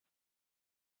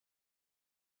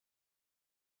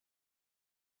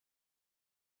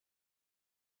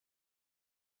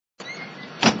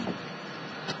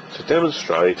To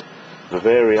demonstrate the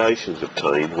variations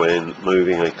obtained when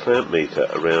moving a clamp meter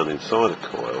around inside a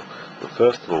coil, we'll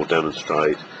first of all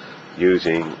demonstrate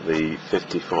using the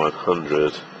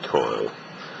 5500 coil.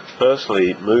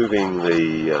 Firstly, moving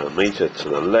the meter to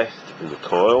the left in the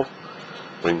coil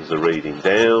brings the reading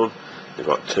down. We've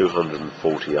got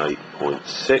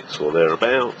 248.6 or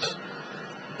thereabouts,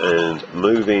 and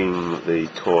moving the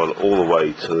coil all the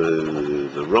way to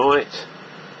the right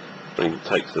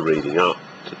takes the reading up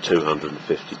to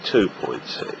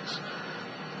 252.6.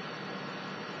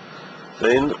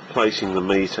 Then placing the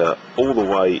meter all the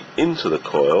way into the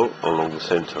coil along the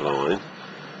centre line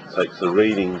takes the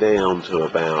reading down to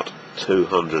about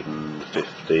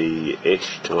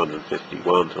 250-ish,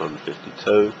 251,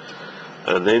 252,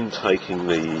 and then taking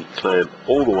the clamp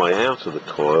all the way out of the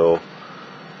coil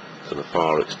to the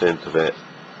far extent of it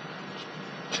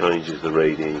changes the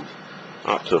reading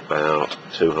up to about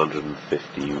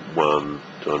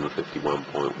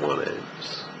 251.1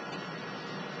 amps.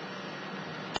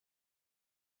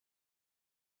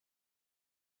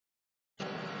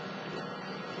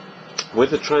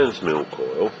 With the Transmille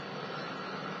coil,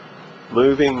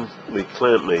 moving the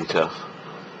clamp meter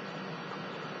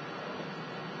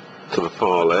to the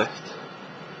far left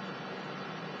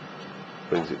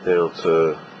brings it down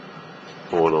to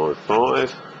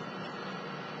 495,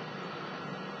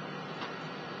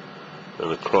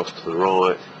 and across to the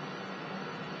right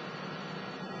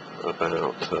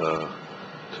about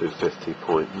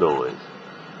 250.9.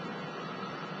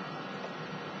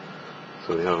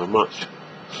 So we have a much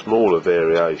smaller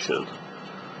variation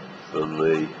than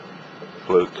the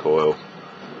flute coil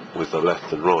with the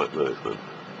left and right movement.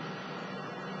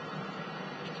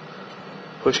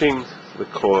 Pushing the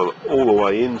coil all the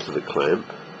way into the clamp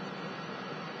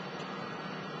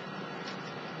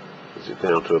brings it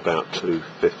down to about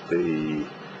 250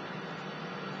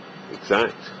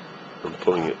 exact, and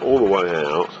pulling it all the way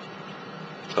out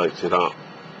takes it up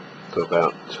to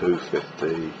about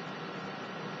 250.9,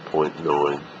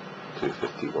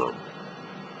 251.